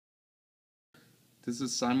This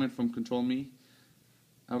is Simon from Control Me.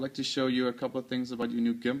 I would like to show you a couple of things about your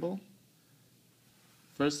new gimbal.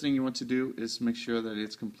 First thing you want to do is make sure that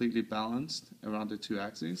it's completely balanced around the two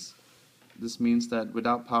axes. This means that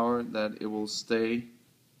without power that it will stay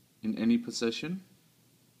in any position.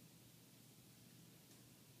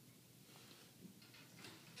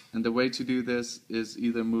 And the way to do this is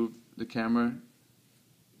either move the camera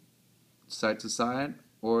side to side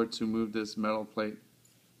or to move this metal plate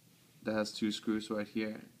that has two screws right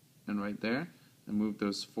here and right there and move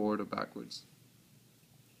those forward or backwards.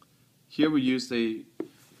 Here we used a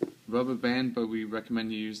rubber band, but we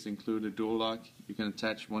recommend you include a dual lock. You can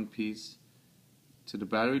attach one piece to the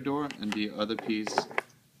battery door and the other piece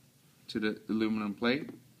to the aluminum plate.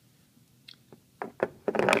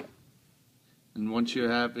 And once you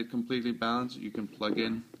have it completely balanced, you can plug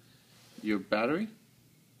in your battery.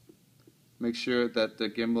 Make sure that the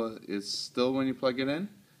gimbal is still when you plug it in,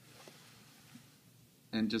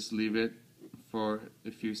 and just leave it for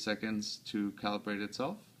a few seconds to calibrate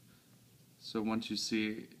itself. So once you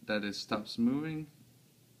see that it stops moving,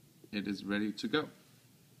 it is ready to go.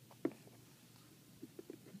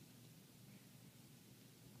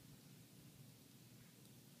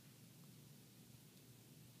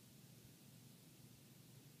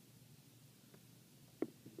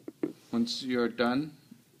 Once you're done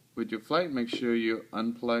with your flight, make sure you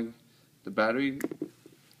unplug the battery,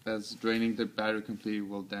 as draining the battery completely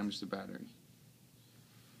will damage the battery.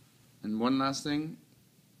 And one last thing,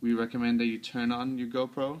 we recommend that you turn on your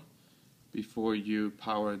GoPro before you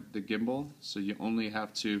power the gimbal, so you only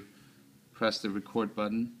have to press the record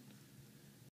button